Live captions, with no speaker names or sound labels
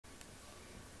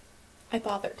I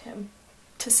bothered him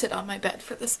to sit on my bed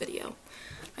for this video.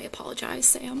 I apologize,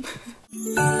 Sam.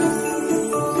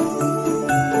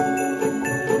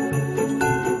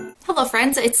 Hello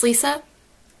friends, it's Lisa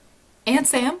and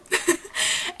Sam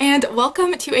and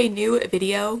welcome to a new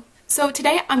video. So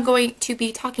today I'm going to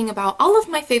be talking about all of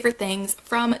my favorite things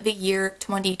from the year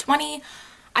 2020.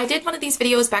 I did one of these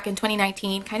videos back in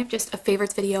 2019, kind of just a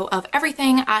favorites video of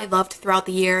everything I loved throughout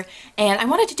the year, and I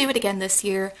wanted to do it again this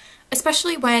year,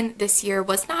 especially when this year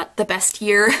was not the best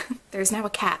year. There's now a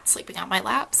cat sleeping on my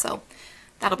lap, so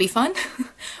that'll be fun.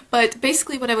 But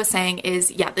basically what I was saying is,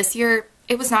 yeah, this year,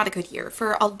 it was not a good year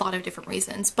for a lot of different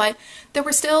reasons, but there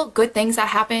were still good things that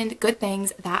happened, good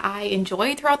things that I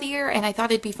enjoyed throughout the year, and I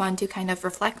thought it'd be fun to kind of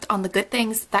reflect on the good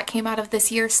things that came out of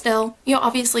this year still. You know,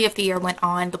 obviously if the year went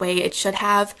on the way it should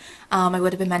have, I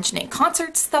would have been mentioning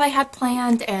concerts that I had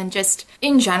planned and just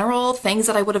in general things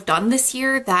that I would have done this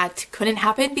year that couldn't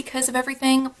happen because of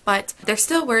everything, but there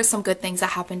still were some good things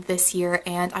that happened this year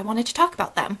and I wanted to talk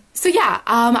about them. So yeah,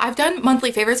 I've done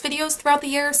monthly favorites videos throughout the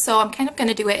year, so I'm kind of going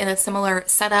to do it in a similar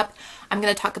setup. I'm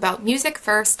going to talk about music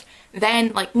first,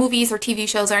 then like movies or TV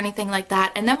shows or anything like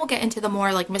that, and then we'll get into the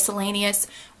more like miscellaneous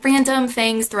random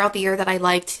things throughout the year that I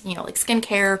liked, you know, like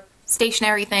skincare,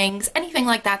 stationery things, anything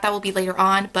like that. That will be later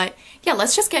on, but yeah,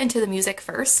 let's just get into the music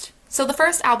first. So the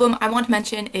first album I want to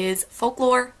mention is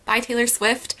Folklore by Taylor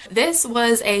Swift. This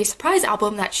was a surprise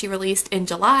album that she released in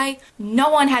July. No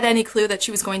one had any clue that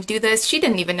she was going to do this. She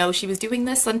didn't even know she was doing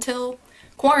this until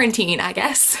quarantine, I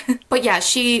guess. But yeah,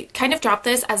 she kind of dropped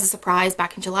this as a surprise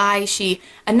back in July. She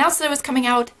announced that it was coming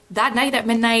out that night at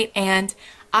midnight, and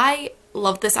I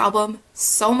love this album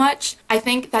so much. I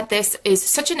think that this is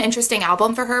such an interesting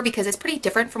album for her because it's pretty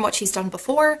different from what she's done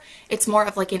before. It's more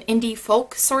of like an indie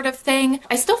folk sort of thing.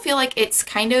 I still feel like it's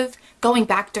kind of going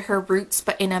back to her roots,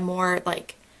 but in a more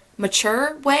like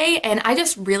mature way, and I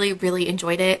just really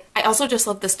enjoyed it. I also just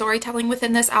love the storytelling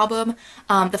within this album.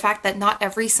 The fact that not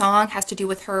every song has to do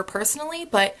with her personally,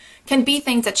 but can be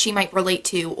things that she might relate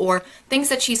to or things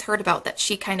that she's heard about that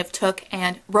she kind of took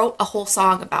and wrote a whole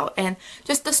song about, and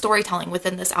just the storytelling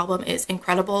within this album is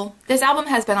incredible. This album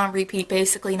has been on repeat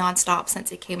basically nonstop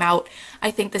since it came out.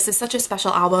 I think this is such a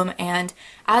special album, and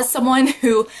as someone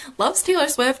who loves Taylor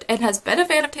Swift and has been a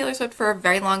fan of Taylor Swift for a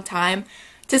very long time,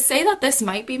 to say that this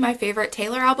might be my favorite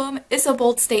Taylor album is a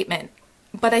bold statement,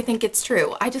 but I think it's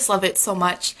true. I just love it so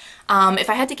much. If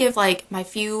I had to give like my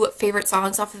few favorite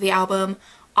songs off of the album,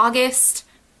 August,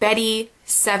 Betty,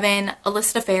 Seven,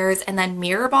 Illicit Affairs, and then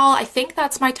Mirrorball, I think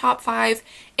that's my top 5.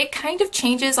 It kind of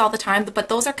changes all the time, but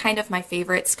those are kind of my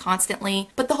favorites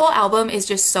constantly. But the whole album is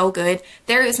just so good.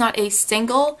 There is not a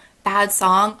single bad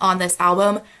song on this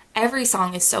album. Every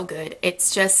song is so good.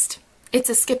 It's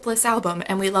a skipless album,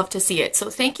 and we love to see it. So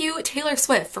thank you, Taylor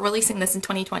Swift, for releasing this in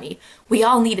 2020. We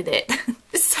all needed it.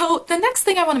 So the next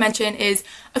thing I want to mention is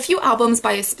a few albums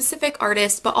by a specific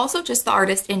artist, but also just the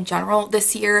artist in general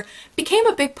this year became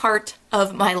a big part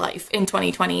of my life in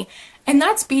 2020, and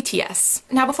that's BTS.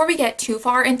 Now, before we get too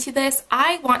far into this,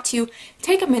 I want to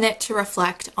take a minute to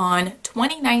reflect on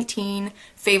 2019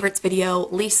 favorites video,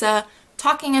 Lisa,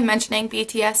 talking and mentioning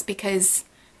BTS because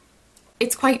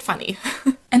it's quite funny.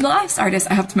 And the last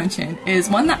artist I have to mention is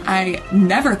one that I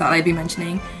never thought I'd be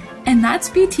mentioning, and that's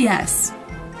BTS.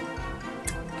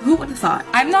 Who would have thought?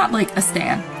 I'm not like a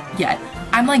stan yet.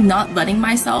 I'm like not letting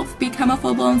myself become a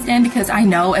full-blown stan because I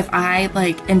know if I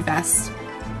like invest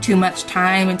too much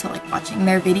time into like watching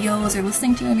their videos or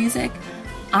listening to their music,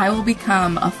 I will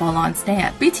become a full-on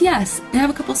stan. BTS, they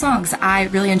have a couple songs I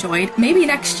really enjoyed. Maybe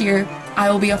next year I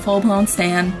will be a full-blown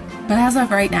stan, but as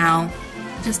of right now,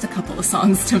 just a couple of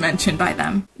songs to mention by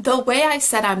them. The way I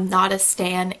said I'm not a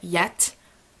stan yet,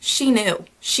 she knew.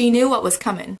 She knew what was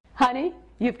coming. Honey,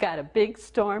 you've got a big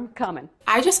storm coming.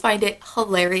 I just find it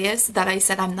hilarious that I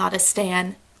said I'm not a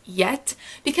stan yet,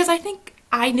 because I think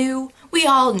I knew, we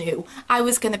all knew, I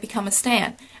was gonna become a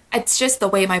stan. It's just the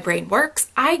way my brain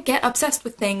works. I get obsessed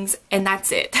with things and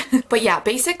that's it. But yeah,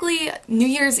 basically New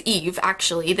Year's Eve,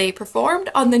 actually, they performed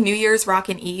on the New Year's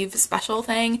Rockin' Eve special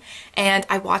thing, and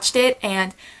I watched it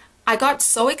and I got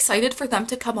so excited for them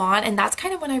to come on, and that's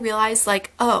kind of when I realized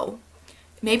like, oh,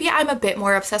 maybe I'm a bit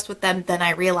more obsessed with them than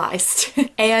I realized.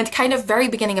 And kind of very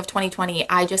beginning of 2020,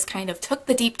 I just kind of took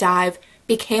the deep dive,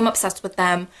 became obsessed with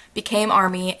them, became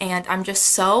ARMY, and I'm just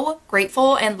so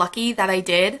grateful and lucky that I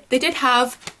did. They did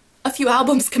have a few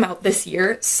albums come out this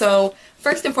year. So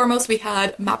first and foremost, we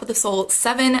had Map of the Soul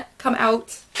 7 come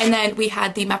out, and then we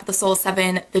had the Map of the Soul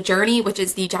 7 The Journey, which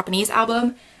is the Japanese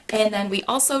album, And then we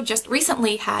also just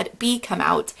recently had B come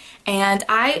out, and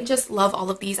I just love all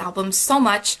of these albums so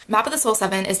much. Map of the Soul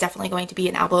 7 is definitely going to be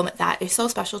an album that is so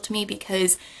special to me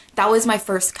because that was my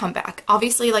first comeback.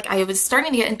 Obviously, like, I was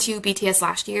starting to get into BTS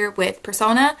last year with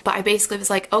Persona, but I basically was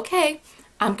like, okay,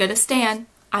 I'm gonna stan.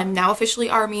 I'm now officially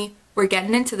ARMY. We're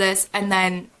getting into this. And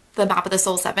then the Map of the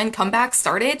Soul 7 comeback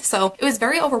started. So it was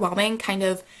very overwhelming, kind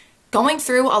of going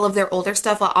through all of their older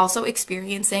stuff while also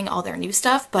experiencing all their new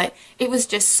stuff, but it was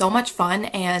just so much fun,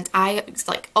 and I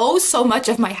like owe so much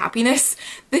of my happiness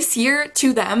this year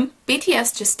to them.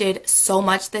 BTS just did so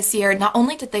much this year. Not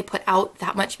only did they put out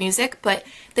that much music, but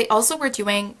they also were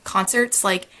doing concerts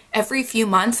like every few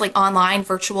months, like online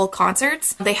virtual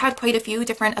concerts. They had quite a few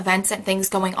different events and things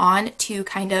going on to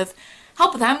kind of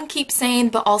help them keep sane,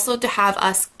 but also to have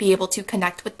us be able to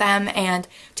connect with them and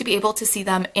to be able to see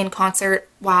them in concert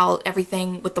while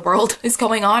everything with the world is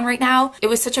going on right now. It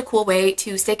was such a cool way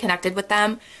to stay connected with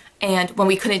them, and when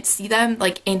we couldn't see them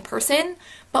like in person,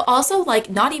 but also like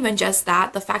not even just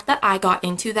that, the fact that I got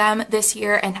into them this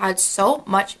year and had so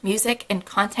much music and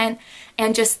content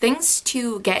and just things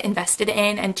to get invested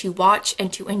in and to watch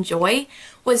and to enjoy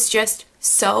was just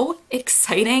so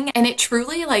exciting, and it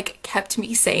truly like kept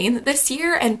me sane this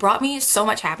year and brought me so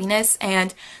much happiness.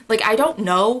 And like, I don't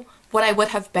know what I would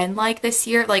have been like this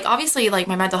year. Like, obviously, like,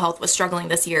 my mental health was struggling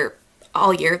this year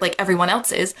all year like everyone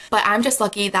else is, but I'm just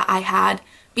lucky that I had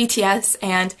BTS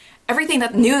and everything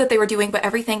that knew that they were doing, but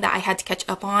everything that I had to catch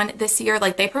up on this year.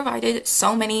 Like, they provided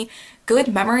so many good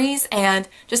memories and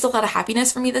just a lot of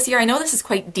happiness for me this year. I know this is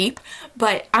quite deep,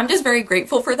 but I'm just very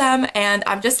grateful for them, and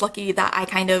I'm just lucky that I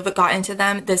kind of got into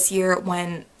them this year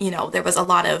when, you know, there was a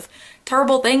lot of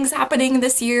terrible things happening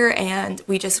this year and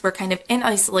we just were kind of in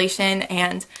isolation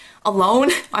and alone.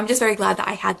 I'm just very glad that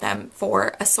I had them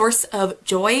for a source of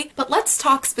joy. But let's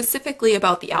talk specifically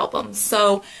about the album.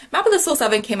 So Map of the Soul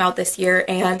 7 came out this year,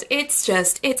 and it's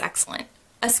excellent.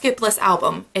 A skipless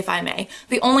album, if I may.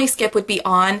 The only skip would be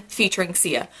On featuring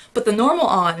Sia, but the normal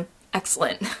On,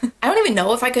 excellent. I don't even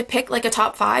know if I could pick like a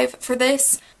top 5 for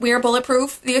this. We Are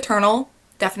Bulletproof, The Eternal,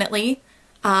 definitely.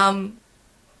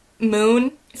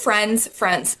 Moon, Friends,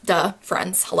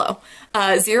 hello.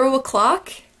 0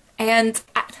 O'Clock, and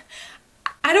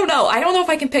I don't know. I don't know if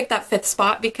I can pick that 5th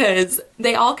spot because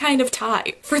they all kind of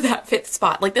tie for that 5th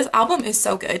spot. Like, this album is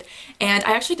so good, and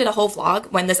I actually did a whole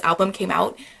vlog when this album came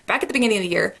out back at the beginning of the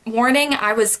year. Warning,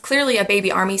 I was clearly a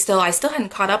baby ARMY still. I still hadn't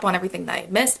caught up on everything that I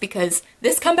had missed because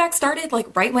this comeback started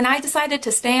like right when I decided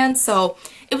to stan, so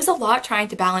it was a lot trying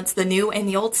to balance the new and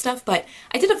the old stuff. But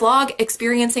I did a vlog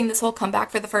experiencing this whole comeback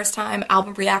for the first time,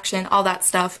 album reaction, all that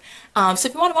stuff. So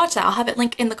if you want to watch that, I'll have it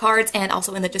linked in the cards and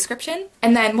also in the description.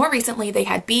 And then more recently they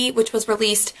had B, which was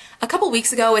released a couple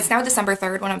weeks ago. It's now December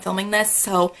 3rd when I'm filming this,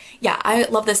 so yeah, I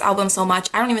love this album so much.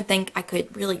 I don't even think I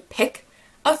could really pick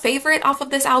a favorite off of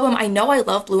this album. I know I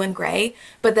love Blue and Gray,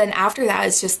 but then after that,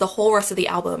 it's just the whole rest of the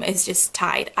album is just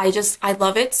tied. I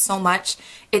love it so much.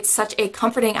 It's such a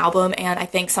comforting album, and I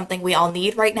think something we all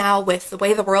need right now with the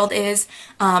way the world is.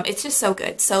 It's just so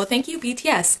good. So thank you,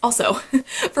 BTS, also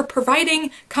for providing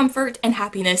comfort and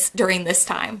happiness during this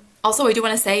time. Also, I do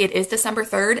want to say it is December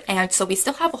 3rd, and so we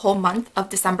still have a whole month of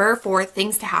December for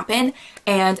things to happen,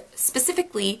 and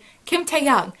specifically, Kim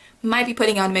Tae-young might be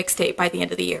putting on a mixtape by the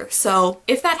end of the year. So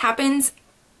if that happens,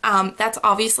 that's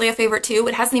obviously a favorite too.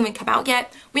 It hasn't even come out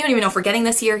yet. We don't even know if we're getting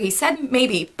this year. He said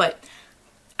maybe, but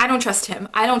I don't trust him.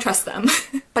 I don't trust them.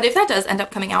 But if that does end up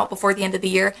coming out before the end of the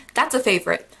year, that's a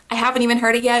favorite. I haven't even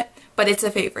heard it yet, but it's a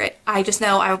favorite. I just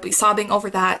know I will be sobbing over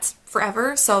that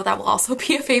forever, so that will also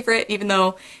be a favorite even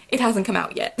though it hasn't come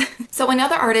out yet. So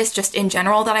another artist just in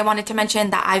general that I wanted to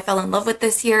mention that I fell in love with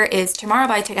this year is Tomorrow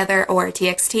by Together, or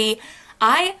TXT.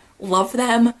 I love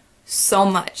them so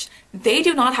much. They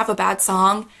do not have a bad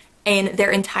song in their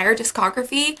entire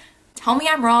discography. Tell me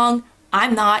I'm wrong.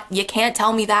 I'm not. You can't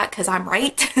tell me that because I'm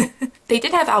right. They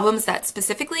did have albums that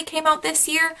specifically came out this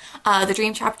year, the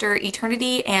Dream Chapter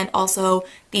Eternity and also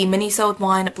the Minisode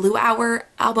 1 Blue Hour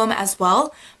album as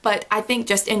well. But I think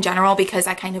just in general, because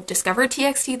I kind of discovered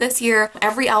TXT this year,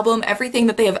 every album, everything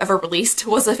that they have ever released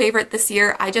was a favorite this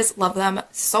year. I just love them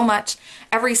so much.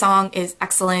 Every song is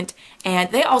excellent,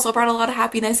 and they also brought a lot of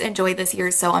happiness and joy this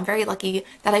year, so I'm very lucky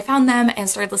that I found them and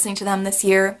started listening to them this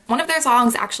year. One of their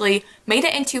songs actually made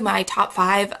it into my top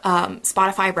 5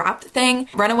 Spotify Wrapped thing.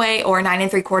 Runaway, or 9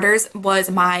 3/4 was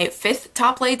my 5th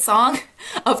top played song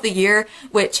of the year,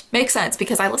 which makes sense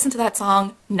because I listened to that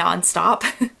song non-stop.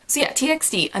 So yeah,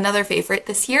 TXT, another favorite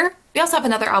this year. We also have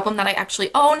another album that I actually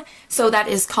own, so that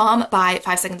is Calm by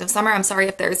 5 Seconds of Summer. I'm sorry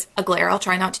if there's a glare, I'll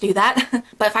try not to do that.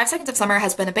 But 5 Seconds of Summer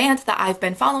has been a band that I've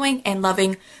been following and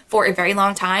loving for a very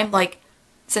long time, like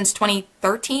since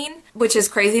 2013, which is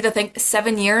crazy to think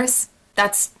 7 years.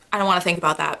 I don't want to think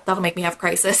about that. That'll make me have a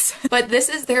crisis. But this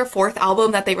is their 4th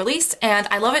album that they released, and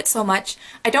I love it so much.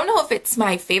 I don't know if it's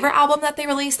my favorite album that they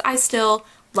released. I still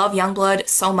love Youngblood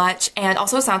so much, and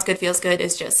also Sounds Good Feels Good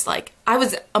is just like, I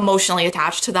was emotionally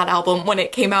attached to that album when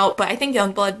it came out, but I think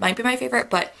Youngblood might be my favorite,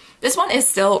 but this one is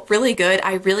still really good.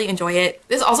 I really enjoy it.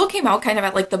 This also came out kind of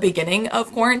at like the beginning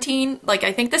of quarantine. Like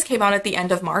I think this came out at the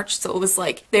end of March, so it was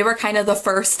like they were kind of the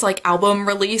first like album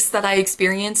release that I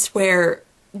experienced where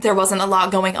there wasn't a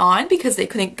lot going on because they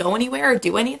couldn't go anywhere or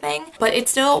do anything, but it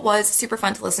still was super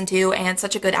fun to listen to and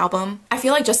such a good album. I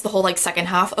feel like just the whole like second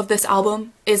half of this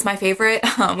album is my favorite.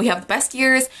 We have The Best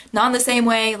Years, Not in the Same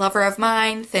Way, Lover of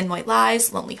Mine, Thin White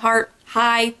Lies, Lonely Heart,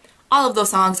 High. All of those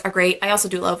songs are great. I also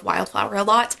do love Wildflower a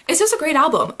lot. It's just a great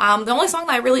album. The only song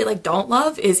that I really like don't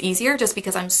love is Easier, just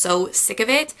because I'm so sick of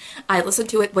it. I listen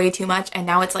to it way too much, and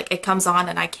now it's like it comes on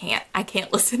and I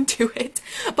can't listen to it.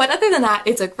 But other than that,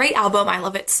 it's a great album. I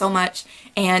love it so much,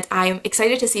 and I'm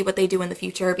excited to see what they do in the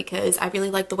future because I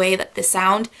really like the way that the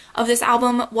sound of this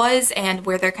album was and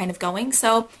where they're kind of going.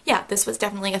 So yeah, this was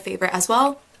definitely a favorite as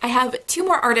well. I have 2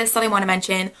 more artists that I want to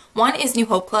mention. One is New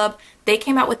Hope Club. They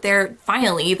came out with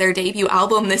finally their debut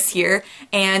album this year,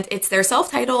 and it's their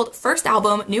self-titled first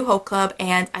album, New Hope Club,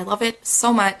 and I love it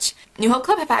so much. New Hope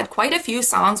Club have had quite a few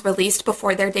songs released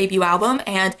before their debut album,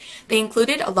 and they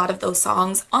included a lot of those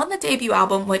songs on the debut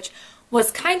album, which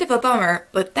was kind of a bummer,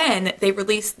 but then they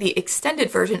released the extended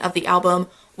version of the album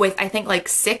with I think like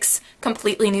 6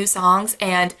 completely new songs,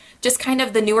 and just kind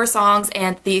of the newer songs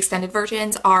and the extended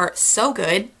versions are so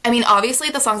good. I mean, obviously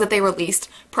the songs that they released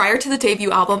prior to the debut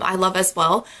album I love as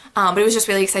well, but it was just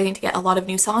really exciting to get a lot of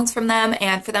new songs from them,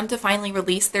 and for them to finally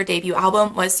release their debut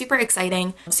album was super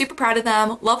exciting. I'm super proud of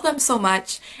them, love them so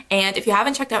much, and if you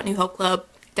haven't checked out New Hope Club,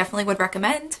 definitely would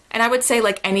recommend. And I would say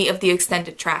like any of the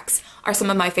extended tracks are some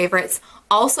of my favorites.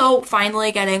 Also,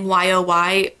 finally getting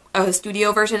YOY, a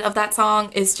studio version of that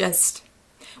song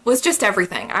was just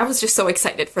everything. I was just so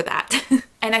excited for that.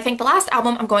 And I think the last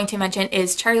album I'm going to mention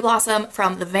is Cherry Blossom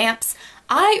from The Vamps.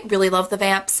 I really love The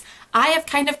Vamps. I have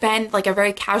kind of been like a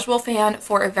very casual fan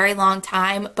for a very long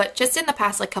time, but just in the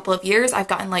past like couple of years I've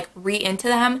gotten like into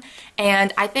them,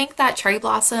 and I think that Cherry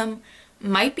Blossom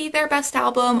might be their best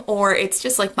album, or it's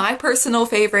just like my personal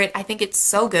favorite. I think it's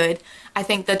so good. I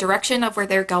think the direction of where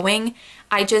they're going,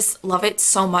 I just love it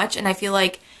so much, and I feel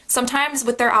like sometimes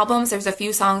with their albums there's a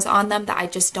few songs on them that I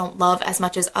just don't love as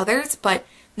much as others, but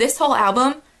this whole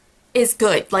album is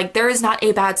good. Like there is not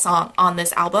a bad song on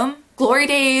this album. Glory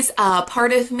Days,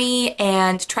 Part of Me,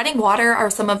 and Treading Water are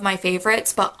some of my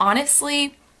favorites, but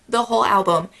honestly the whole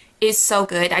album is so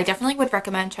good. I definitely would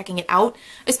recommend checking it out,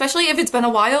 especially if it's been a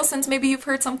while since maybe you've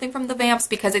heard something from The Vamps,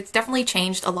 because it's definitely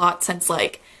changed a lot since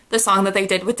like the song that they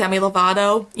did with Demi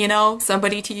Lovato, you know,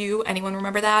 Somebody to You. Anyone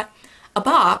remember that? A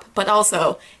bop, but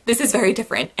also this is very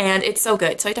different and it's so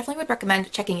good. So I definitely would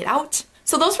recommend checking it out.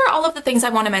 So those were all of the things I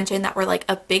want to mention that were like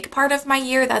a big part of my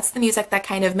year. That's the music that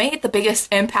kind of made the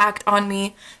biggest impact on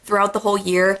me throughout the whole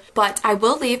year. But I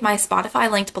will leave my Spotify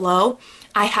linked below.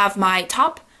 I have my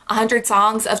top 100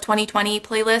 songs of 2020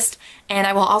 playlist, and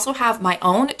I will also have my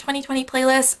own 2020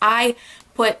 playlist. I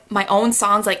put my own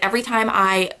songs, like every time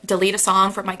I delete a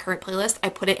song from my current playlist, I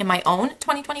put it in my own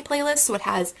 2020 playlist, so it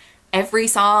has every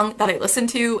song that I listened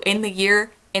to in the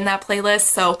year in that playlist.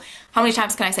 So how many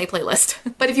times can I say playlist?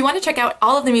 But if you want to check out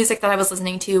all of the music that I was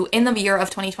listening to in the year of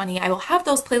 2020, I will have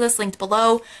those playlists linked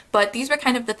below. But these were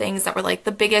kind of the things that were like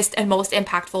the biggest and most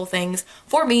impactful things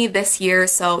for me this year.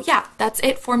 So yeah, that's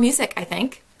it for music, I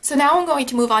think. So now I'm going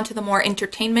to move on to the more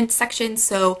entertainment section,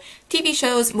 so TV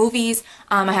shows, movies.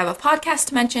 I have a podcast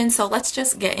to mention, so let's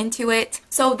just get into it.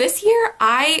 So this year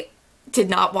I did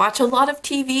not watch a lot of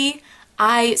TV.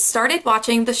 I started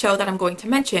watching the show that I'm going to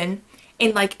mention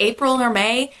in like April or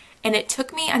May, and it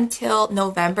took me until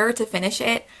November to finish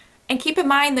it. And keep in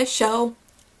mind, this show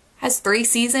has 3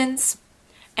 seasons.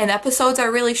 And episodes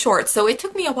are really short, so it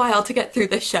took me a while to get through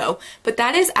this show. But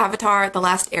that is Avatar: The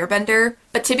Last Airbender.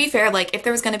 But to be fair, like if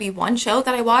there was going to be one show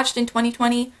that I watched in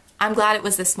 2020, I'm glad it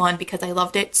was this one because I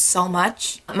loved it so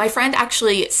much. My friend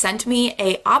actually sent me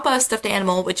a Appa stuffed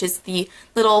animal, which is the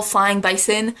little flying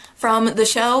bison from the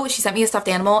show. She sent me a stuffed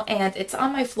animal and it's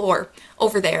on my floor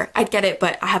over there. I'd get it,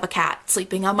 but I have a cat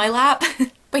sleeping on my lap.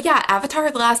 But yeah,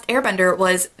 Avatar: The Last Airbender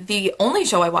was the only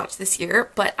show I watched this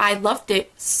year, but I loved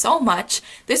it so much.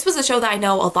 This was a show that I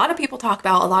know a lot of people talk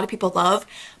about, a lot of people love,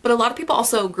 but a lot of people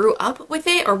also grew up with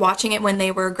it or watching it when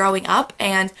they were growing up,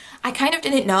 and I kind of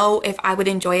didn't know if I would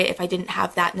enjoy it if I didn't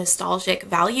have that nostalgic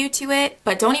value to it.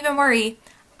 But don't even worry,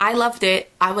 I loved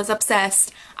it. I was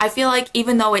obsessed. I feel like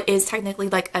even though it is technically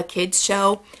like a kid's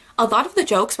show, a lot of the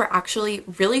jokes were actually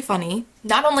really funny.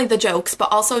 Not only the jokes,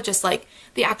 but also just like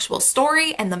the actual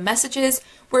story and the messages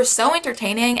were so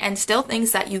entertaining and still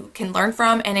things that you can learn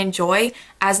from and enjoy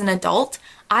as an adult.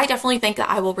 I definitely think that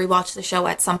I will rewatch the show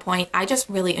at some point. I just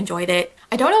really enjoyed it.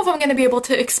 I don't know if I'm going to be able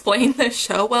to explain the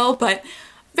show well, but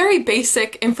very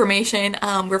basic information.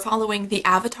 We're following the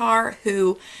Avatar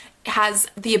who has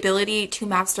the ability to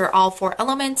master all 4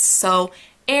 elements. So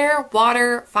air,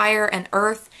 water, fire, and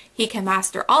earth. He can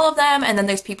master all of them, and then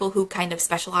there's people who kind of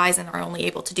specialize and are only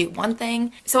able to do one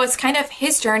thing. So it's kind of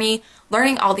his journey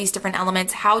learning all these different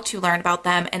elements, how to learn about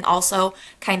them, and also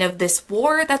kind of this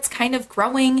war that's kind of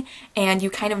growing and you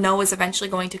kind of know is eventually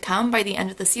going to come by the end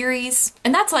of the series.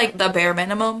 And that's like the bare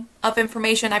minimum of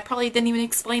information. I probably didn't even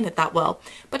explain it that well,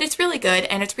 but it's really good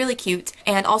and it's really cute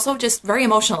and also just very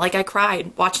emotional. Like I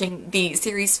cried watching the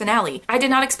series finale. I did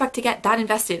not expect to get that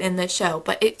invested in this show,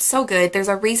 but it's so good. There's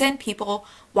a reason people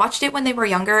watched it when they were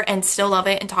younger and still love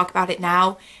it and talk about it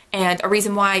now, and a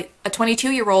reason why a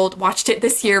 22-year-old watched it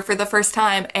this year for the first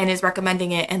time and is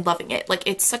recommending it and loving it. Like,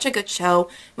 it's such a good show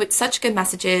with such good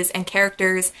messages and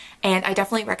characters, and I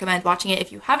definitely recommend watching it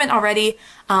if you haven't already.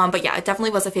 But yeah, it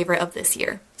definitely was a favorite of this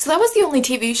year. So that was the only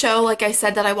TV show, like I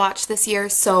said, that I watched this year.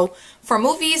 So for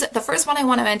movies, the first one I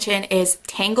want to mention is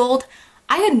Tangled.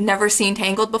 I had never seen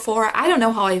Tangled before. I don't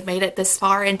know how I've made it this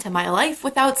far into my life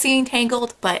without seeing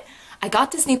Tangled, but I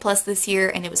got Disney Plus this year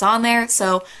and it was on there,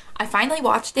 so I finally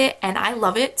watched it and I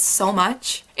love it so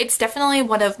much. It's definitely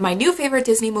one of my new favorite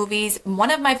Disney movies,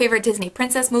 one of my favorite Disney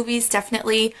princess movies,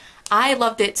 definitely. I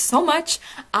loved it so much.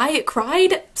 I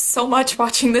cried so much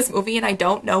watching this movie and I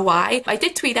don't know why. I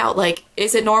did tweet out like,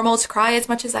 is it normal to cry as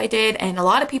much as I did? And a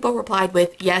lot of people replied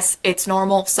with, yes, it's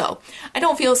normal. So I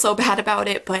don't feel so bad about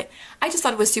it, but I just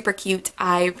thought it was super cute.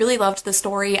 I really loved the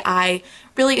story. I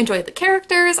really enjoyed the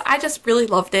characters. I just really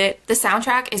loved it. The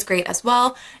soundtrack is great as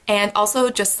well. And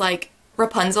also just like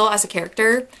Rapunzel as a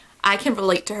character, I can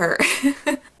relate to her.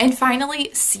 And finally,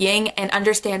 seeing and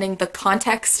understanding the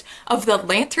context of the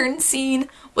lantern scene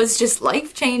was just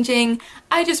life-changing.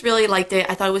 I just really liked it.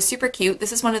 I thought it was super cute.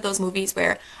 This is one of those movies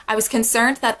where I was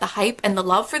concerned that the hype and the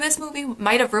love for this movie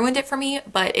might have ruined it for me,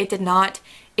 but it did not.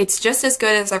 It's just as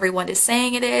good as everyone is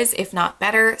saying it is, if not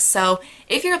better. So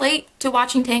if you're late to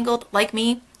watching Tangled, like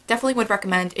me, definitely would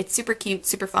recommend. It's super cute,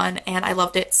 super fun, and I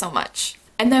loved it so much.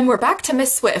 And then we're back to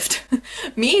Miss Swift.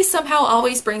 Me somehow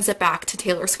always brings it back to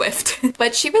Taylor Swift.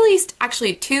 But she released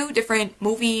actually 2 different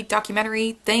movie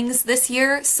documentary things this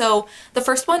year. So the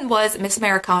first one was Miss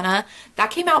Americana.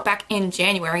 That came out back in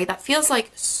January. That feels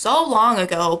like so long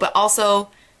ago, but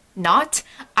also not.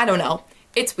 I don't know.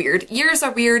 It's weird. Years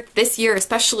are weird. This year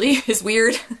especially is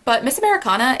weird. But Miss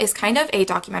Americana is kind of a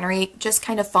documentary just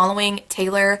kind of following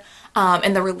Taylor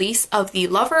and the release of the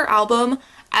Lover album,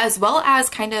 as well as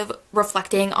kind of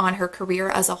reflecting on her career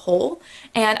as a whole.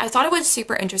 And I thought it was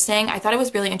super interesting. I thought it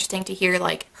was really interesting to hear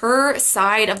like her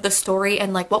side of the story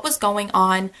and like what was going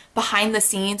on behind the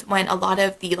scenes when a lot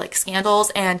of the like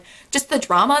scandals and just the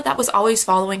drama that was always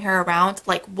following her around,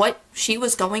 like what she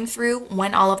was going through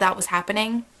when all of that was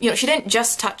happening. You know, she didn't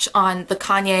just touch on the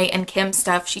Kanye and Kim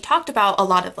stuff. She talked about a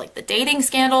lot of like the dating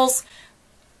scandals,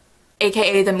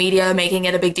 aka the media making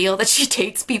it a big deal that she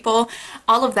dates people,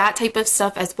 all of that type of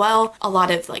stuff as well. A lot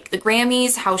of like the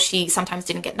Grammys, how she sometimes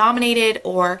didn't get nominated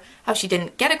or how she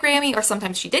didn't get a Grammy or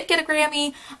sometimes she did get a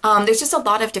Grammy. There's just a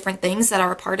lot of different things that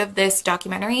are a part of this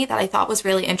documentary that I thought was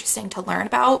really interesting to learn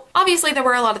about. Obviously there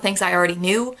were a lot of things I already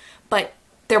knew, but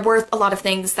there were a lot of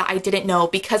things that I didn't know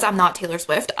because I'm not Taylor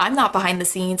Swift. I'm not behind the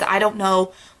scenes. I don't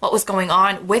know what was going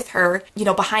on with her, you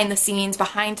know, behind the scenes,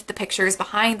 behind the pictures,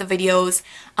 behind the videos,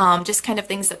 just kind of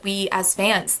things that we as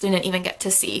fans didn't even get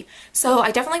to see. So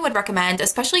I definitely would recommend,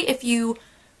 especially if you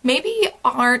maybe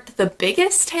aren't the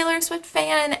biggest Taylor Swift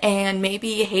fan and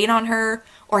maybe hate on her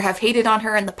or have hated on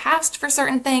her in the past for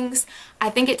certain things. I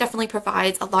think it definitely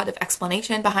provides a lot of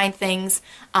explanation behind things.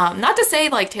 Not to say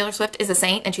like Taylor Swift is a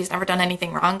saint and she's never done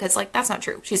anything wrong, because like that's not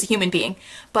true. She's a human being.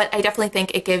 But I definitely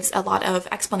think it gives a lot of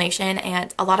explanation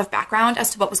and a lot of background as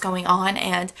to what was going on,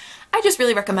 and I just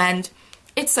really recommend.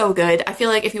 It's so good. I feel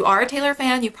like if you are a Taylor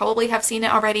fan, you probably have seen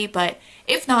it already, but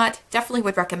if not, definitely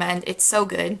would recommend. It's so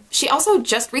good. She also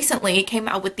just recently came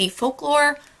out with the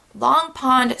Folklore Long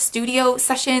Pond Studio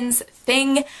Sessions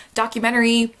thing,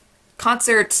 documentary,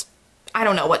 concert, I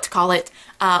don't know what to call it,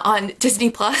 on Disney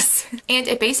Plus. And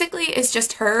it basically is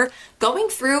just her going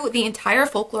through the entire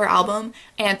Folklore album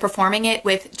and performing it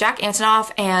with Jack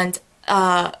Antonoff and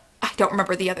I don't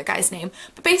remember the other guy's name,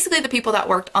 but basically the people that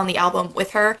worked on the album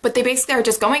with her. But they basically are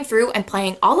just going through and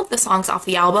playing all of the songs off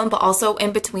the album, but also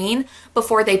in between,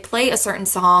 before they play a certain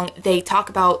song, they talk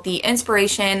about the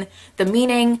inspiration, the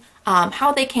meaning,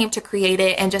 how they came to create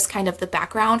it, and just kind of the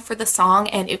background for the song.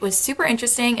 And it was super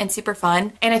interesting and super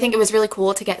fun. And I think it was really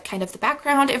cool to get kind of the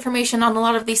background information on a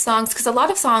lot of these songs, because a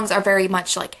lot of songs are very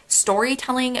much like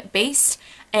storytelling based.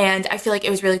 And I feel like it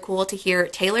was really cool to hear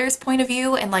Taylor's point of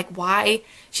view and like why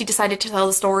she decided to tell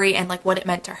the story and like what it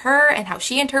meant to her and how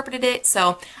she interpreted it.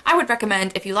 So I would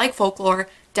recommend, if you like folklore,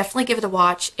 definitely give it a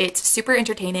watch. It's super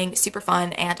entertaining, super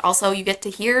fun, and also you get to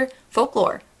hear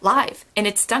folklore live, and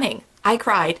it's stunning. I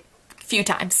cried a few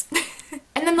times.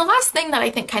 And then the last thing that I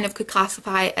think kind of could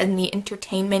classify in the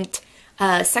entertainment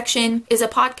section is a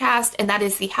podcast, and that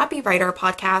is the Happy Writer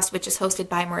podcast, which is hosted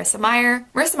by Marissa Meyer.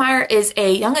 Marissa Meyer is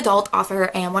a young adult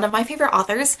author and one of my favorite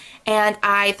authors, and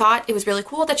I thought it was really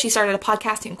cool that she started a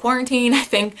podcast in quarantine. I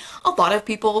think a lot of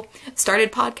people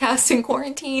started podcasts in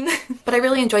quarantine, but I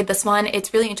really enjoyed this one.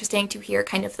 It's really interesting to hear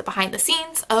kind of the behind the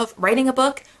scenes of writing a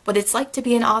book, what it's like to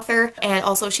be an author, and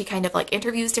also she kind of like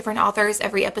interviews different authors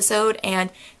every episode,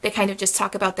 and they kind of just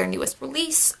talk about their newest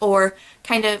release or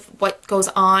kind of what goes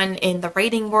on in the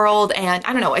writing world. And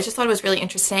I don't know, I just thought it was really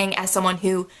interesting as someone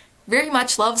who very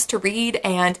much loves to read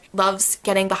and loves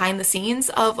getting behind the scenes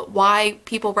of why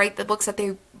people write the books that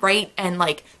they write and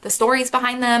like the stories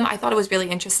behind them. I thought it was really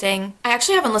interesting. I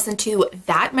actually haven't listened to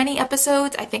that many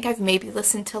episodes. I think I've maybe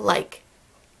listened to like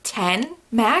 10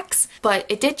 max, but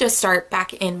it did just start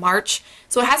back in March,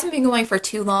 so it hasn't been going for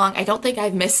too long. I don't think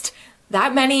I've missed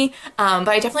that many, but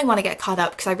I definitely want to get caught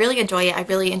up because I really enjoy it. I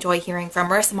really enjoy hearing from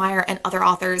Marissa Meyer and other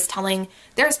authors telling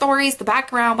their stories, the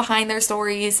background behind their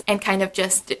stories, and kind of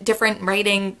just different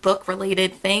writing book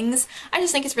related things. I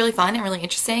just think it's really fun and really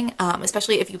interesting,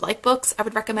 especially if you like books. I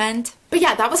would recommend. But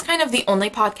yeah, that was kind of the only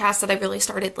podcast that I really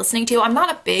started listening to. I'm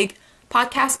not a big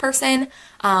podcast person.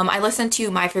 I listen to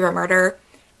My Favorite Murder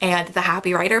and the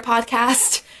Happy Writer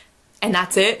podcast, and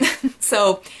that's it.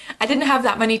 So I didn't have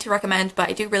that many to recommend, but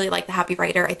I do really like the Happy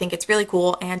Writer. I think it's really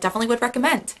cool and definitely would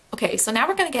recommend. Okay, so now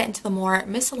we're gonna get into the more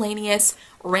miscellaneous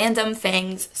random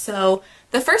things. So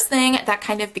the first thing that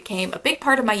kind of became a big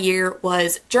part of my year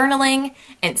was journaling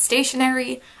and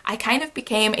stationery. I kind of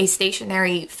became a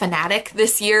stationery fanatic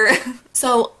this year.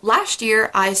 So last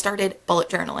year I started bullet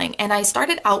journaling, and I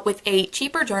started out with a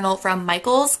cheaper journal from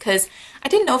Michaels because I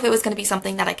didn't know if it was going to be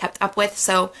something that I kept up with,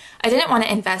 so I didn't want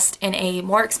to invest in a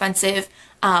more expensive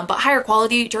but higher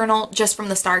quality journal just from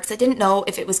the start because I didn't know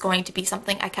if it was going to be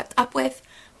something I kept up with.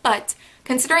 But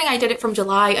considering I did it from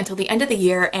July until the end of the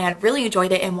year and really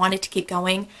enjoyed it and wanted to keep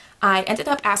going, I ended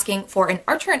up asking for an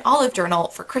Archer and Olive journal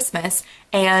for Christmas,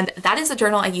 and that is a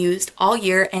journal I used all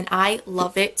year and I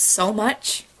love it so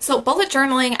much. So bullet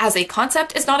journaling as a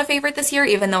concept is not a favorite this year,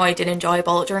 even though I did enjoy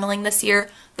bullet journaling this year.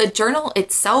 The journal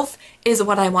itself is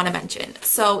what I want to mention.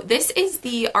 So this is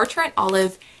the Archer and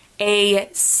Olive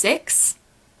A6,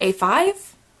 A5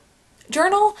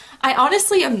 journal. I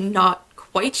honestly am not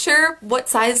quite sure what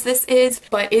size this is,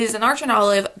 but it is an Archer and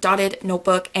Olive dotted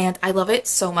notebook and I love it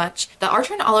so much. The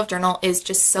Archer and Olive journal is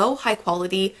just so high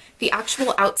quality. The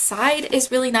actual outside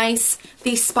is really nice.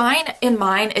 The spine in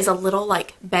mine is a little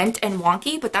like bent and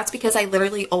wonky, but that's because I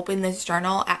literally open this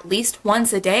journal at least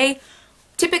once a day,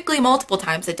 typically multiple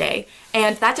times a day,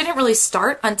 and that didn't really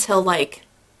start until like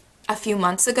a few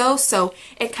months ago, so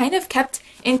it kind of kept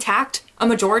intact a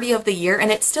majority of the year,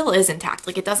 and it still is intact.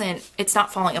 Like it's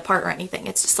not falling apart or anything.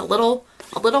 It's just a little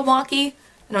wonky.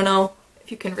 I don't know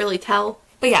if you can really tell,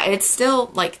 but yeah, it's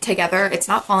still like together. It's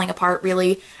not falling apart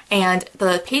really, and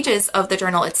the pages of the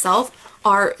journal itself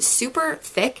are super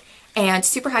thick and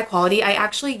super high quality. I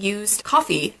actually used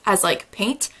coffee as like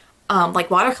paint, like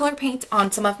watercolor paint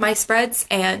on some of my spreads,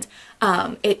 and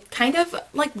it kind of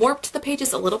like warped the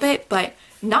pages a little bit, but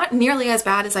not nearly as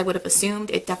bad as I would have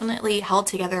assumed. It definitely held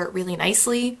together really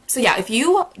nicely. So yeah, if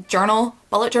you journal,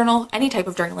 bullet journal, any type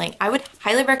of journaling, I would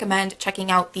highly recommend checking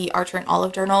out the Archer and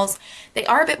Olive journals. They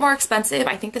are a bit more expensive.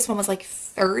 I think this one was like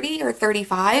 $30 or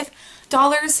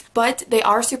 $35, but they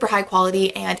are super high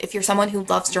quality, and if you're someone who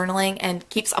loves journaling and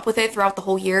keeps up with it throughout the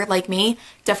whole year like me,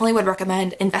 definitely would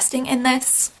recommend investing in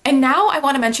this. And now I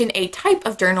want to mention a type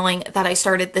of journaling that I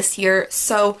started this year.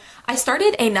 So I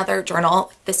started another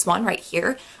journal, this one right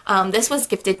here. This was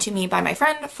gifted to me by my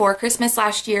friend for Christmas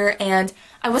last year, and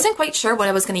I wasn't quite sure what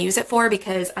I was going to use it for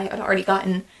because I had already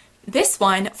gotten this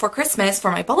one for Christmas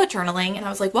for my bullet journaling, and I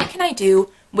was like, what can I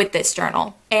do with this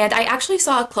journal? And I actually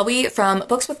saw Chloe from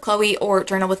Books with Chloe or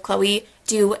Journal with Chloe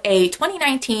do a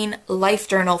 2019 life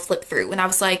journal flip through, and I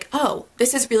was like, oh,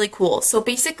 this is really cool. So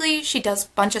basically she does a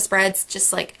bunch of spreads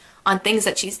just like on things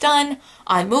that she's done,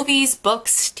 on movies,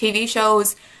 books, TV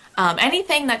shows,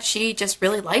 anything that she just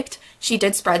really liked, she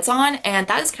did spreads on, and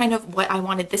that is kind of what I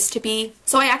wanted this to be.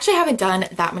 So I actually haven't done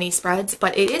that many spreads,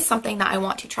 but it is something that I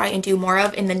want to try and do more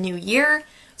of in the new year.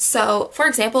 So, for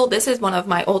example, this is one of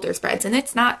my older spreads, and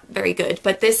it's not very good,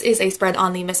 but this is a spread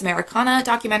on the Miss Americana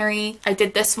documentary. I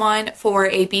did this one for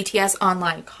a BTS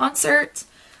online concert.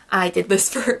 I did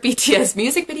this for a BTS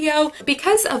music video.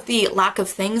 Because of the lack of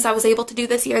things I was able to do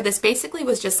this year, this basically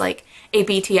was just like a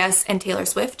BTS and Taylor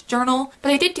Swift journal.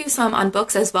 But I did do some on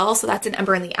books as well, so that's an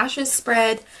Ember in the Ashes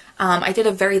spread. I did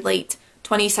a very late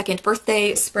 22nd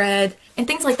birthday spread and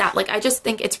things like that. Like, I just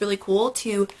think it's really cool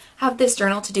to have this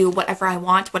journal to do whatever I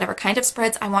want, whatever kind of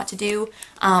spreads I want to do.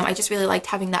 I just really liked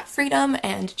having that freedom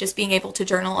and just being able to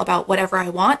journal about whatever I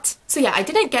want. So yeah, I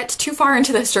didn't get too far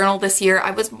into this journal this year.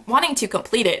 I was wanting to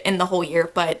complete it in the whole year,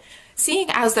 but seeing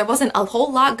as there wasn't a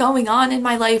whole lot going on in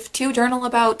my life to journal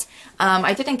about,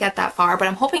 I didn't get that far, but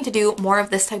I'm hoping to do more of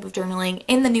this type of journaling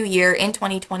in the new year, in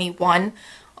 2021.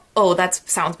 Oh, that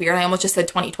sounds weird. I almost just said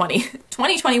 2020.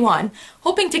 2021.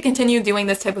 Hoping to continue doing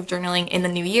this type of journaling in the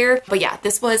new year. But yeah,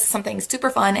 this was something super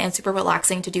fun and super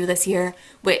relaxing to do this year,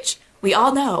 which we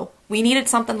all know we needed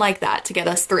something like that to get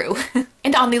us through.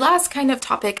 And on the last kind of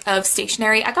topic of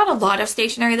stationery, I got a lot of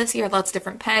stationery this year, lots of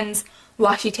different pens,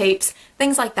 washi tapes,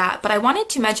 things like that. But I wanted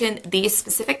to mention these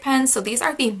specific pens. So these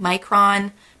are the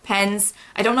Micron pens.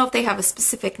 I don't know if they have a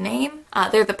specific name.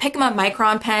 They're the Pigma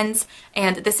Micron pens,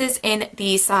 and this is in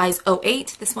the size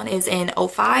 08, this one is in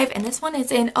 05, and this one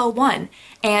is in 01.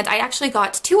 And I actually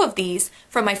got two of these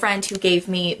from my friend who gave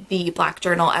me the black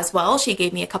journal as well. She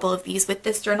gave me a couple of these with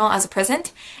this journal as a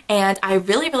present, and I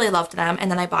really, really loved them. And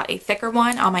then I bought a thicker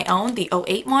one on my own, the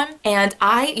 08 one, and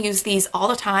I use these all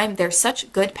the time. They're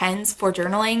such good pens for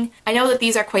journaling. I know that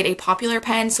these are quite a popular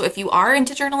pen, so if you are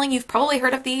into journaling, you've probably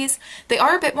heard of these. They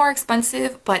are a bit more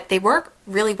expensive, but they work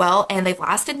really well, and they've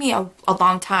lasted me a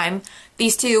long time.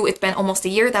 These two, it's been almost a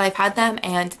year that I've had them,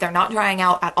 and they're not drying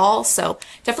out at all, so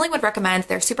definitely would recommend.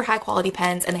 They're super high quality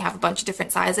pens, and they have a bunch of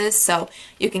different sizes, so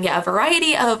you can get a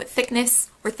variety of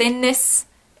thickness or thinness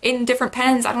in different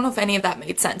pens. I don't know if any of that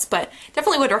made sense, but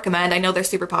definitely would recommend. I know they're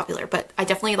super popular, but I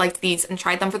definitely liked these and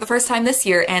tried them for the first time this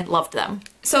year and loved them.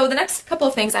 So the next couple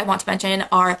of things I want to mention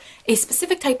are a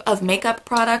specific type of makeup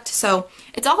product. So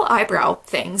it's all eyebrow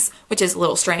things, which is a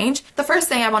little strange. The first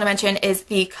thing I want to mention is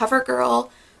the CoverGirl,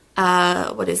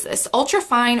 what is this? Ultra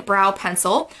Fine Brow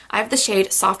Pencil. I have the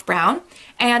shade Soft Brown,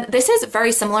 and this is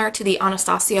very similar to the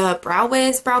Anastasia Brow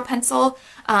Wiz Brow Pencil.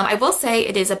 I will say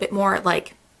it is a bit more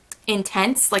like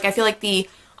intense. Like, I feel like the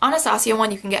Anastasia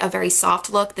one, you can get a very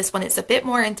soft look. This one is a bit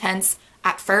more intense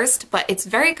at first, but it's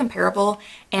very comparable,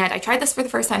 and I tried this for the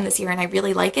first time this year and I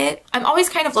really like it. I'm always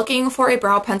kind of looking for a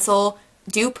brow pencil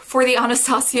dupe for the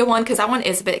Anastasia one, because that one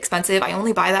is a bit expensive. I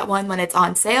only buy that one when it's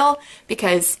on sale,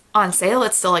 because on sale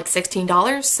it's still like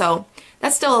 $16, so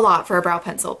that's still a lot for a brow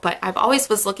pencil. But I've always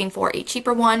was looking for a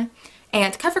cheaper one,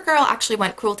 and CoverGirl actually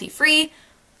went cruelty-free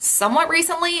somewhat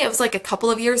recently. It was like a couple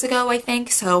of years ago, I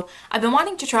think. So I've been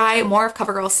wanting to try more of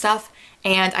CoverGirl's stuff,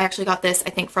 and I actually got this,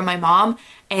 I think, from my mom,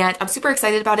 and I'm super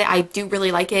excited about it. I do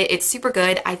really like it. It's super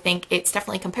good. I think it's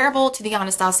definitely comparable to the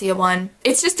Anastasia one.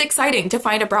 It's just exciting to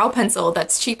find a brow pencil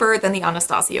that's cheaper than the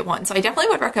Anastasia one. So I definitely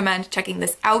would recommend checking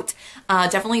this out.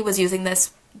 Definitely was using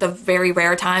this the very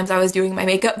rare times I was doing my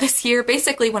makeup this year,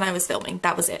 basically when I was filming.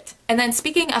 That was it. And then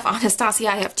speaking of Anastasia,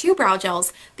 I have two brow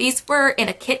gels. These were in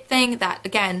a kit thing that,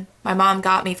 again, my mom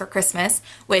got me for Christmas,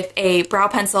 with a brow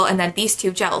pencil and then these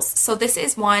two gels. So this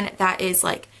is one that is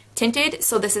like tinted,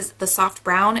 so this is the soft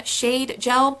brown shade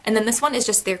gel, and then this one is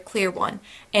just their clear one.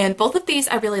 And both of these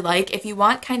I really like. If you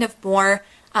want kind of more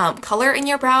color in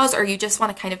your brows, or you just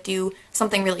want to kind of do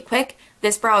something really quick,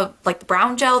 this brow, like the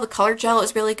brown gel, the colored gel,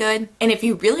 is really good. And if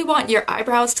you really want your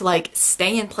eyebrows to like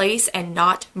stay in place and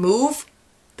not move,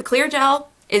 the clear gel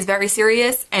is very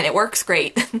serious and it works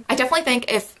great. I definitely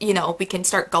think if, you know, we can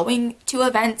start going to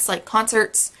events like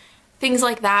concerts, things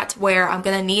like that, where I'm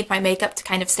gonna need my makeup to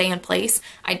kind of stay in place,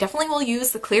 I definitely will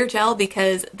use the clear gel,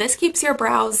 because this keeps your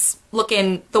brows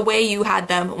looking the way you had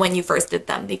them when you first did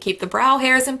them. They keep the brow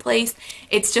hairs in place.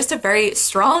 It's just a very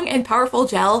strong and powerful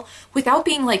gel without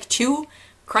being like too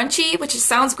crunchy, which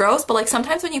sounds gross, but like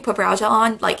sometimes when you put brow gel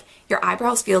on, like your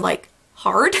eyebrows feel like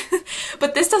hard,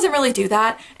 but this doesn't really do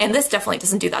that, and this definitely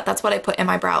doesn't do that. That's what I put in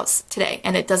my brows today,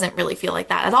 and it doesn't really feel like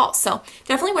that at all. So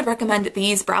definitely would recommend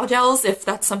these brow gels if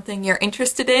that's something you're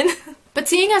interested in. But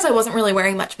seeing as I wasn't really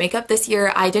wearing much makeup this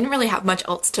year, I didn't really have much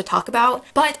else to talk about,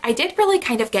 but I did really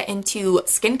kind of get into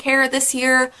skincare this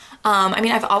year. I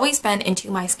mean, I've always been into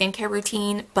my skincare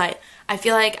routine, but I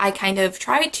feel like I kind of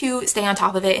tried to stay on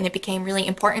top of it and it became really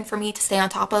important for me to stay on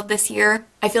top of this year.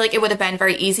 I feel like it would have been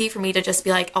very easy for me to just be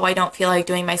like, oh, I don't feel like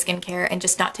doing my skincare and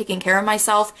just not taking care of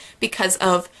myself because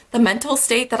of the mental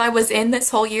state that I was in this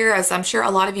whole year, as I'm sure a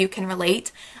lot of you can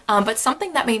relate. But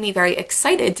something that made me very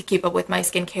excited to keep up with my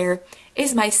skincare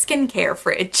is my skincare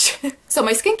fridge. So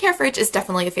my skincare fridge is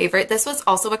definitely a favorite. This was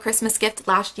also a Christmas gift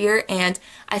last year and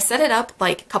I set it up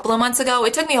like a couple of months ago.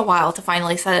 It took me a while to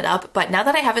finally set it up, but now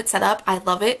that I have it set up, I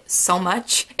love it so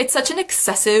much. It's such an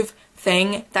excessive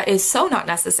thing that is so not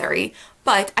necessary,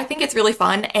 but I think it's really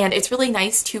fun and it's really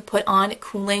nice to put on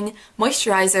cooling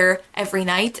moisturizer every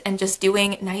night and just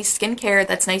doing nice skincare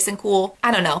that's nice and cool.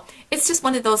 I don't know. It's just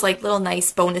one of those like little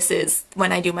nice bonuses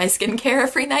when I do my skincare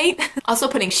every night. Also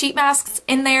putting sheet masks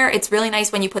in there. It's really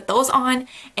nice when you put those on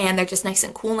and they're just nice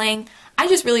and cooling. I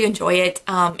just really enjoy it.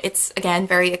 It's, again,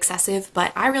 very excessive,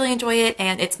 but I really enjoy it,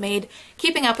 and it's made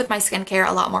keeping up with my skincare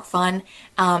a lot more fun,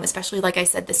 especially, like I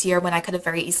said, this year when I could have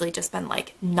very easily just been,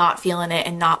 like, not feeling it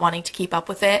and not wanting to keep up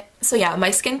with it. So yeah, my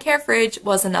skincare fridge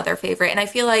was another favorite, and I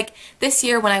feel like this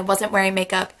year when I wasn't wearing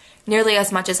makeup nearly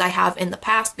as much as I have in the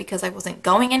past because I wasn't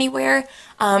going anywhere,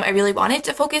 I really wanted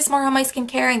to focus more on my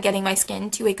skincare and getting my skin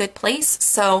to a good place,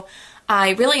 so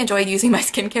I really enjoyed using my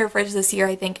skincare fridge this year.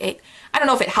 I think I don't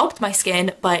know if it helped my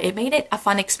skin, but it made it a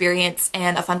fun experience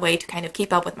and a fun way to kind of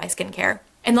keep up with my skincare.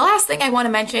 And the last thing I want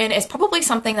to mention is probably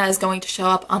something that is going to show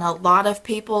up on a lot of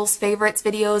people's favorites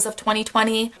videos of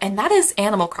 2020, and that is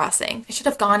Animal Crossing. I should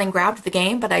have gone and grabbed the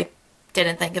game, but I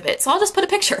didn't think of it, so I'll just put a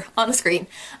picture on the screen.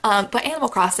 But Animal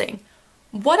Crossing,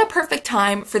 what a perfect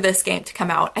time for this game to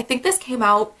come out. I think this came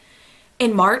out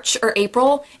in March or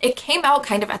April. It came out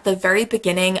kind of at the very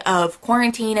beginning of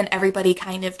quarantine and everybody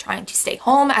kind of trying to stay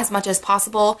home as much as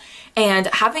possible, and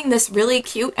having this really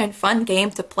cute and fun game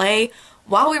to play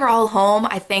while we were all home,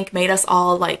 I think made us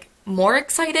all like more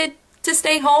excited to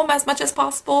stay home as much as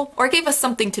possible, or gave us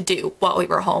something to do while we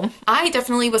were home. I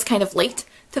definitely was kind of late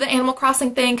to the Animal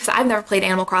Crossing thing because I've never played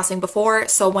Animal Crossing before,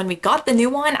 so when we got the new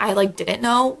one, I like didn't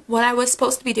know what I was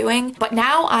supposed to be doing. But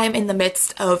now I'm in the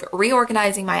midst of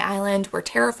reorganizing my island. We're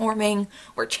terraforming,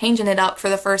 we're changing it up for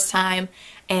the first time,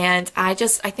 and I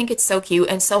think it's so cute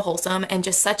and so wholesome and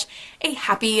just such a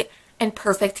happy and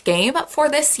perfect game for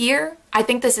this year. I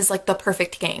think this is like the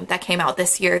perfect game that came out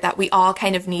this year that we all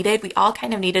kind of needed. We all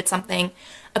kind of needed something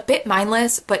a bit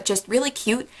mindless, but just really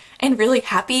cute and really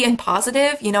happy and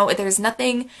positive. You know, there's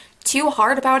nothing too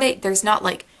hard about it. There's not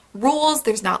like rules.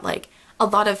 There's not like a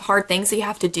lot of hard things that you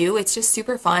have to do. It's just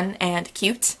super fun and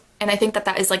cute. And I think that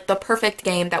that is like the perfect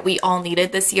game that we all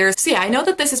needed this year. So yeah, I know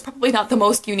that this is probably not the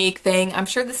most unique thing. I'm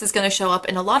sure this is going to show up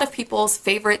in a lot of people's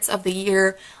favorites of the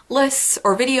year lists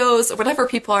or videos or whatever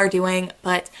people are doing,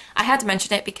 but I had to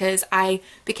mention it because I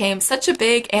became such a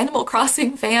big Animal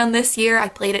Crossing fan this year. I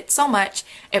played it so much.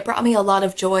 It brought me a lot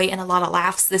of joy and a lot of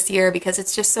laughs this year because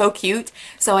it's just so cute.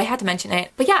 So I had to mention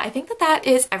it. But yeah, I think that that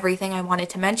is everything I wanted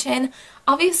to mention.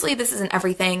 Obviously, this isn't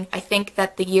everything. I think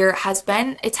that the year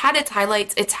it's had its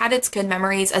highlights, it's had its good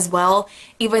memories as well,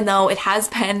 even though it has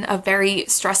been a very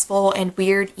stressful and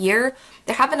weird year.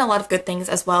 There have been a lot of good things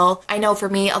as well. I know for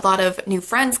me, a lot of new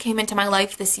friends came into my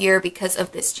life this year because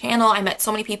of this channel. I met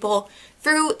so many people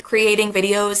through creating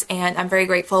videos, and I'm very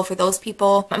grateful for those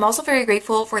people. I'm also very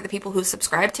grateful for the people who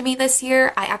subscribed to me this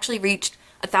year. I actually reached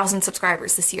 1,000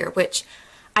 subscribers this year, which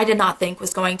I did not think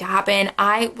was going to happen.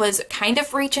 I was kind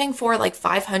of reaching for like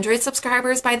 500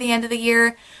 subscribers by the end of the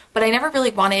year, but I never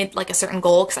really wanted like a certain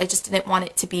goal because I just didn't want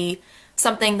it to be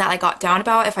something that I got down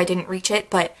about if I didn't reach it.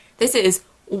 But this is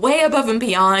way above and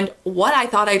beyond what I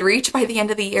thought I'd reach by the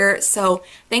end of the year. So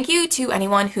thank you to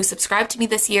anyone who subscribed to me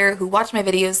this year, who watched my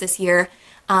videos this year.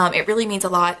 It really means a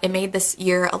lot. It made this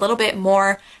year a little bit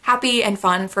more happy and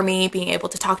fun for me, being able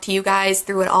to talk to you guys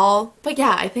through it all. But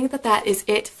yeah, I think that that is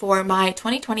it for my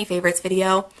 2020 favorites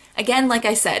video. Again, like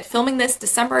I said, filming this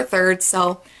December 3rd,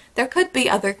 so there could be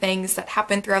other things that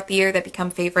happen throughout the year that become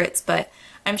favorites, but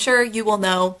I'm sure you will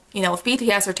know, you know, if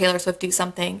BTS or Taylor Swift do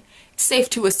something, it's safe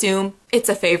to assume it's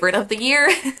a favorite of the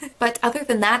year. But other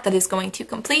than that, that is going to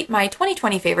complete my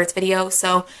 2020 favorites video,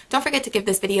 so don't forget to give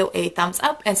this video a thumbs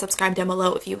up and subscribe down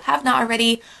below if you have not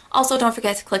already. Also, don't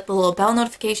forget to click the little bell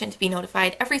notification to be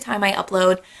notified every time I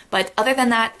upload. But other than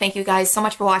that, thank you guys so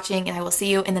much for watching, and I will see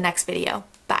you in the next video.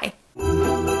 Bye!